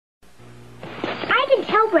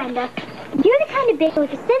Now, Brenda, you're the kind of bitch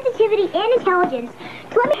with the sensitivity and intelligence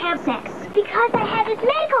to let me have sex. Because I have this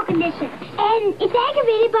medical condition, and it's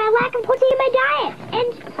aggravated by a lack of protein in my diet.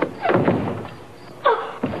 And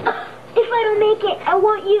if I don't make it, I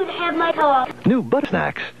want you to have my dog. New butter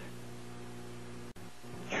snacks.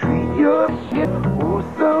 Treat your shit oh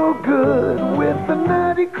so good with the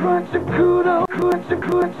nutty crunch of kudos, crunch of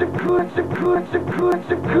crunch of crunch of crunch of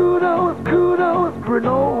crunch of kudos, kudos,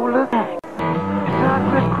 granola.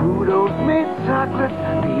 Chocolate kudos made chocolate,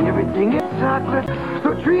 be everything in chocolate.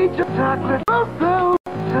 So treat your chocolate also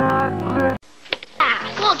chocolate.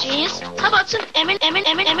 Well, genius, how about some M&M? I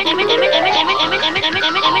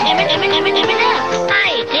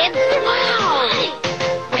did. Wow.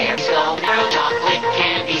 We're so chocolate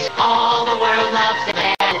candies. All the world loves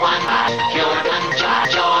them. One pure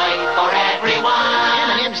joy for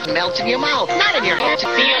everyone. M&M's melt in your mouth, not in your head. See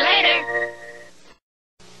you later.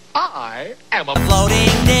 I am a floating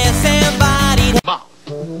disembodied mouth.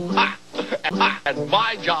 And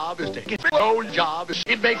my job is to get no job is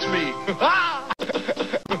it makes me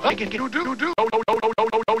I can do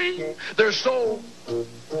they're so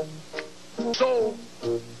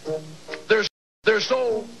they're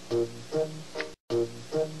so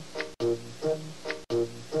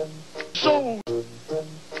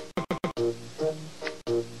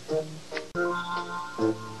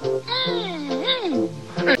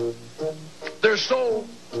they're so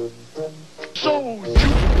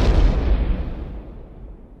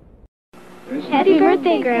Happy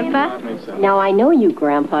birthday, Grandpa. Now, I know you,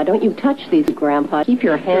 Grandpa. Don't you touch these, Grandpa. Keep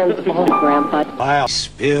your hands off, Grandpa. I'll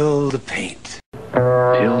spill the paint.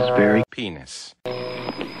 Pillsbury penis.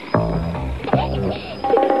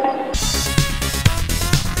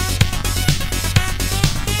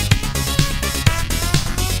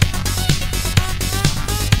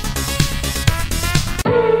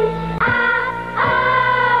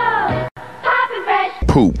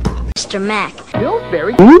 Poop. Mr. Mac.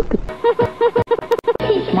 Pillsbury.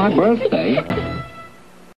 It's my birthday.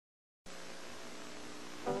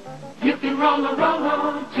 You can roll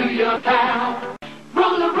to your pal.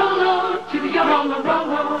 Roll to your roll.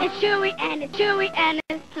 It's chewy and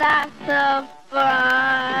it's lots of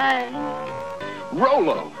fun.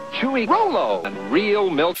 Rolo. Chewy Rolo. And real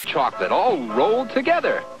milk chocolate all rolled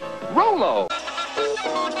together. Rolo.